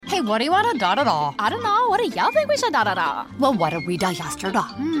what do you want to da-da-da? I don't know. What do y'all think we should da-da-da? Well, what did we da yesterday?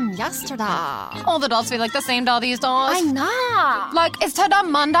 Yesterday. All the days feel like the same day these days. I know. Like, is today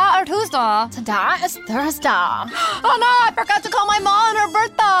Monday or Tuesday? Today is Thursday. Oh no, I forgot to call my mom on her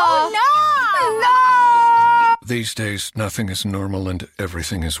birthday. Oh no! No! These days, nothing is normal and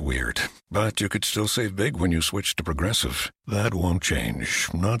everything is weird. But you could still save big when you switch to Progressive. That won't change.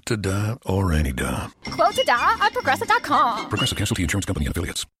 Not today or any day. Quote today at Progressive.com. Progressive Casualty Insurance Company and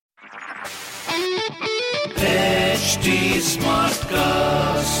Affiliates. HT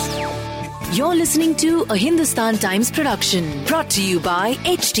Smartcast. You're listening to a Hindustan Times production brought to you by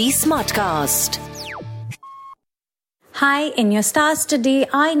HT Smartcast. Hi, in your stars today,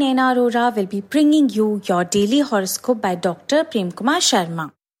 I, Naina Arora, will be bringing you your daily horoscope by Dr. Prem Kumar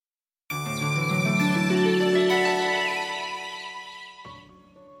Sharma.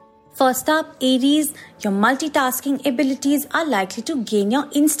 First up, Aries, your multitasking abilities are likely to gain your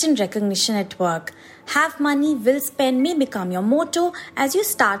instant recognition at work. Have money, will spend may become your motto as you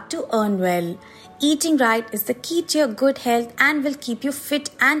start to earn well. Eating right is the key to your good health and will keep you fit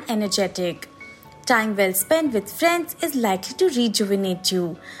and energetic. Time well spent with friends is likely to rejuvenate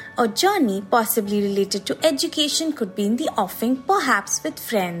you. A journey possibly related to education could be in the offing, perhaps with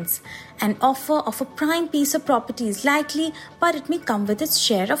friends. An offer of a prime piece of property is likely, but it may come with its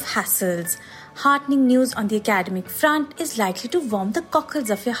share of hassles. Heartening news on the academic front is likely to warm the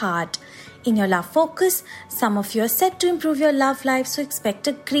cockles of your heart. In your love focus, some of you are set to improve your love life, so expect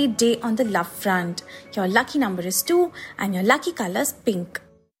a great day on the love front. Your lucky number is 2 and your lucky color is pink.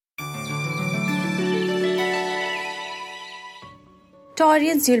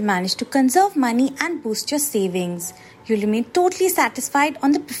 Taurians, you'll manage to conserve money and boost your savings. You'll remain totally satisfied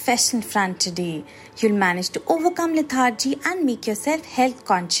on the professional front today. You'll manage to overcome lethargy and make yourself health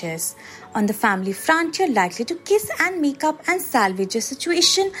conscious. On the family front, you're likely to kiss and make up and salvage your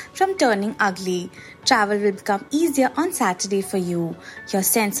situation from turning ugly. Travel will become easier on Saturday for you. Your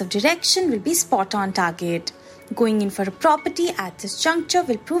sense of direction will be spot on target. Going in for a property at this juncture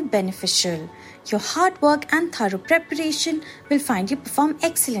will prove beneficial. Your hard work and thorough preparation will find you perform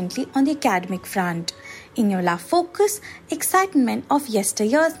excellently on the academic front. In your love focus, excitement of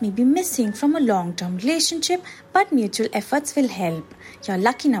yesteryears may be missing from a long-term relationship, but mutual efforts will help. Your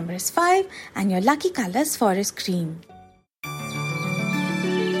lucky number is 5 and your lucky color is forest green.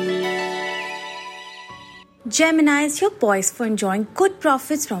 Geminis, you're poised for enjoying good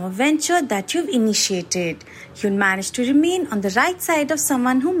profits from a venture that you've initiated. You'll manage to remain on the right side of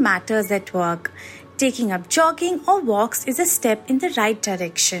someone who matters at work. Taking up jogging or walks is a step in the right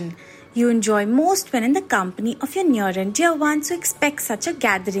direction. You enjoy most when in the company of your near and dear ones, so expect such a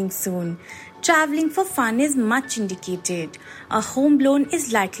gathering soon. Traveling for fun is much indicated. A home loan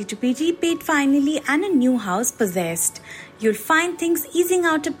is likely to be repaid finally and a new house possessed. You'll find things easing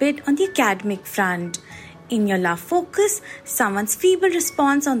out a bit on the academic front. In your love focus, someone's feeble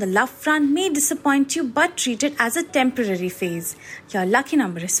response on the love front may disappoint you, but treat it as a temporary phase. Your lucky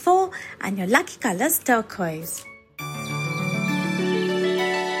number is 4 and your lucky color is turquoise.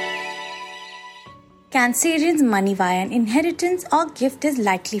 Cancerians, money via an inheritance or gift is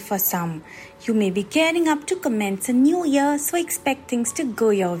likely for some. You may be gearing up to commence a new year, so expect things to go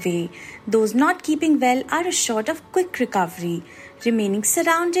your way. Those not keeping well are assured of quick recovery. Remaining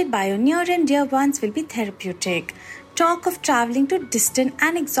surrounded by your near and dear ones will be therapeutic. Talk of traveling to distant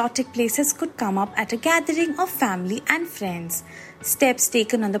and exotic places could come up at a gathering of family and friends. Steps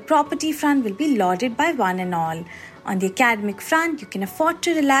taken on the property front will be lauded by one and all. On the academic front, you can afford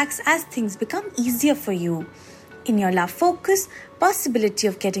to relax as things become easier for you. In your love focus, possibility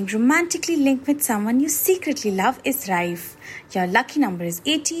of getting romantically linked with someone you secretly love is rife. Your lucky number is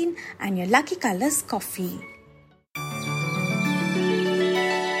 18 and your lucky color is coffee.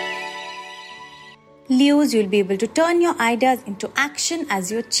 Leos, you'll be able to turn your ideas into action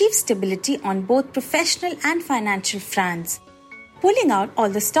as you achieve stability on both professional and financial fronts. Pulling out all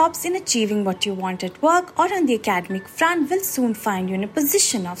the stops in achieving what you want at work or on the academic front will soon find you in a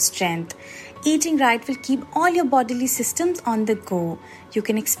position of strength. Eating right will keep all your bodily systems on the go. You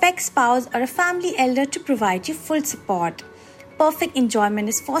can expect spouse or a family elder to provide you full support. Perfect enjoyment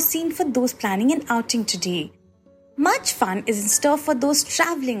is foreseen for those planning an outing today. Much fun is in store for those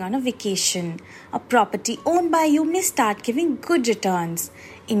traveling on a vacation. A property owned by you may start giving good returns.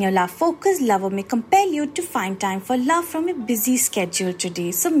 In your love focus, lover may compel you to find time for love from a busy schedule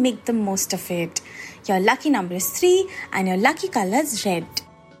today, so make the most of it. Your lucky number is 3 and your lucky color is red.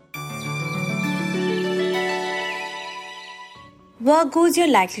 Virgos,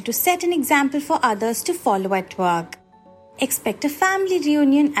 you're likely to set an example for others to follow at work. Expect a family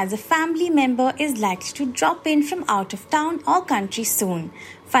reunion as a family member is likely to drop in from out of town or country soon.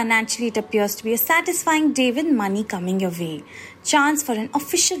 Financially, it appears to be a satisfying day with money coming your way. Chance for an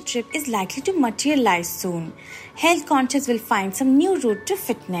official trip is likely to materialize soon. Health conscious will find some new route to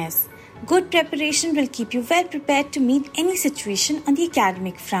fitness. Good preparation will keep you well prepared to meet any situation on the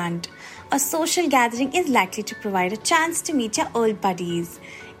academic front. A social gathering is likely to provide a chance to meet your old buddies.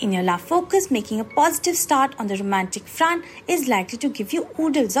 In your love focus, making a positive start on the romantic front is likely to give you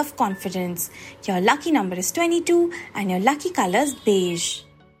oodles of confidence. Your lucky number is 22 and your lucky color is beige.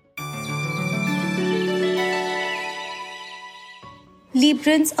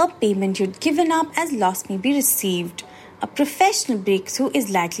 Librans, a payment you'd given up as loss may be received. A professional breakthrough is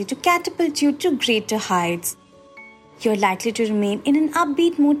likely to catapult you to greater heights. You're likely to remain in an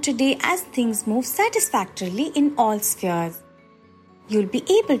upbeat mood today as things move satisfactorily in all spheres. You'll be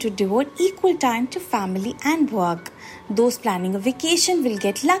able to devote equal time to family and work. Those planning a vacation will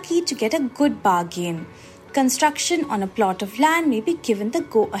get lucky to get a good bargain. Construction on a plot of land may be given the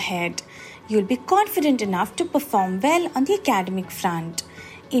go-ahead. You'll be confident enough to perform well on the academic front.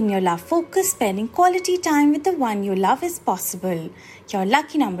 In your love focus, spending quality time with the one you love is possible. Your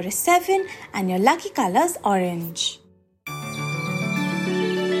lucky number is 7 and your lucky color is orange.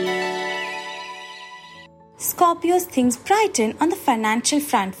 Scorpios, things brighten on the financial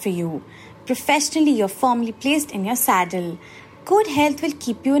front for you. Professionally, you're firmly placed in your saddle. Good health will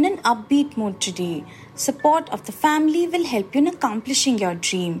keep you in an upbeat mood today. Support of the family will help you in accomplishing your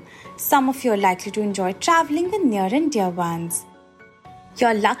dream. Some of you are likely to enjoy traveling with near and dear ones.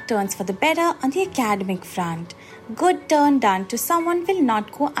 Your luck turns for the better on the academic front. Good turn done to someone will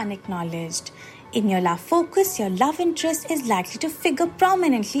not go unacknowledged. In your love focus, your love interest is likely to figure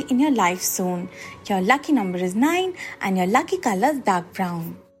prominently in your life soon. Your lucky number is 9 and your lucky color is dark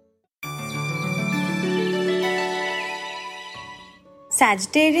brown.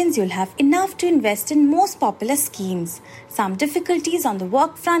 Sagittarians, you'll have enough to invest in most popular schemes. Some difficulties on the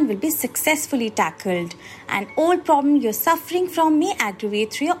work front will be successfully tackled. An old problem you're suffering from may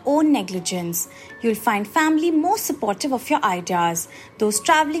aggravate through your own negligence. You'll find family more supportive of your ideas. Those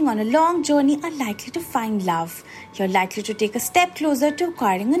traveling on a long journey are likely to find love. You're likely to take a step closer to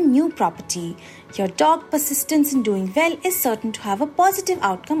acquiring a new property. Your dogged persistence in doing well is certain to have a positive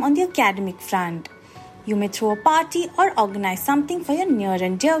outcome on the academic front. You may throw a party or organize something for your near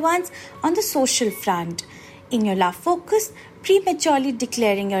and dear ones on the social front. In your love focus, prematurely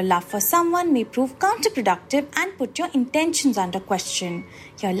declaring your love for someone may prove counterproductive and put your intentions under question.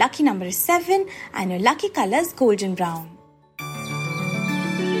 Your lucky number is 7 and your lucky color is golden brown.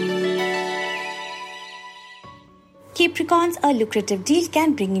 Capricorns, a lucrative deal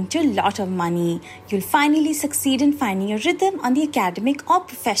can bring in you a lot of money. You'll finally succeed in finding your rhythm on the academic or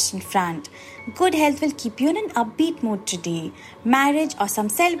professional front. Good health will keep you in an upbeat mood today. Marriage or some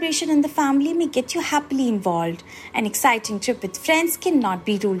celebration in the family may get you happily involved. An exciting trip with friends cannot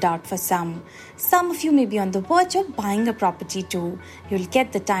be ruled out for some. Some of you may be on the verge of buying a property too. You'll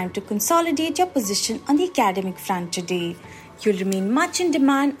get the time to consolidate your position on the academic front today. You'll remain much in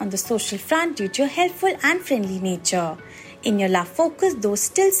demand on the social front due to your helpful and friendly nature. In your love focus, those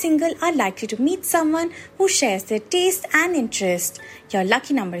still single are likely to meet someone who shares their taste and interest. Your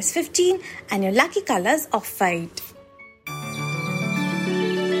lucky number is 15 and your lucky color is off-white.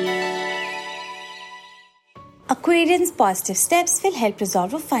 Aquarians, positive steps will help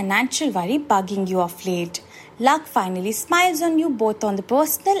resolve a financial worry bugging you of late. Luck finally smiles on you both on the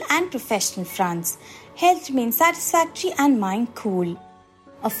personal and professional fronts. Health remains satisfactory and mind cool.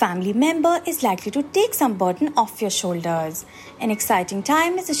 A family member is likely to take some burden off your shoulders. An exciting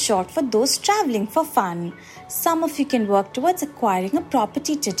time is assured for those traveling for fun. Some of you can work towards acquiring a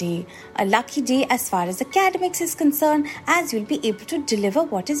property today. A lucky day as far as academics is concerned, as you'll be able to deliver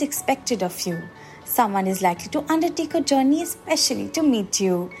what is expected of you. Someone is likely to undertake a journey especially to meet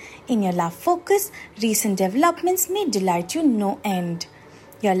you. In your love focus, recent developments may delight you no end.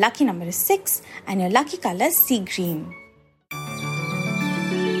 Your lucky number is 6 and your lucky color is sea green.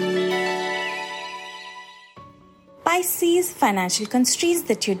 Pisces, financial constraints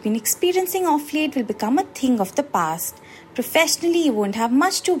that you'd been experiencing of late will become a thing of the past. Professionally, you won't have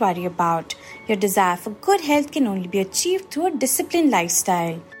much to worry about. Your desire for good health can only be achieved through a disciplined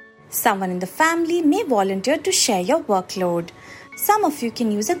lifestyle. Someone in the family may volunteer to share your workload. Some of you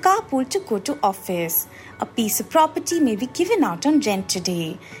can use a carpool to go to office. A piece of property may be given out on rent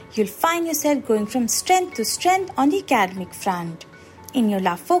today. You'll find yourself growing from strength to strength on the academic front. In your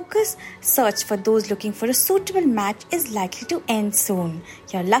love focus, search for those looking for a suitable match is likely to end soon.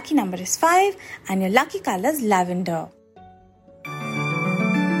 Your lucky number is 5 and your lucky color is lavender.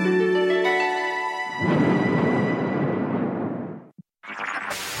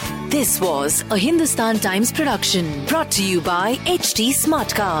 This was a Hindustan Times production brought to you by HT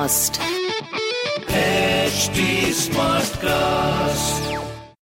Smartcast. HT Smartcast.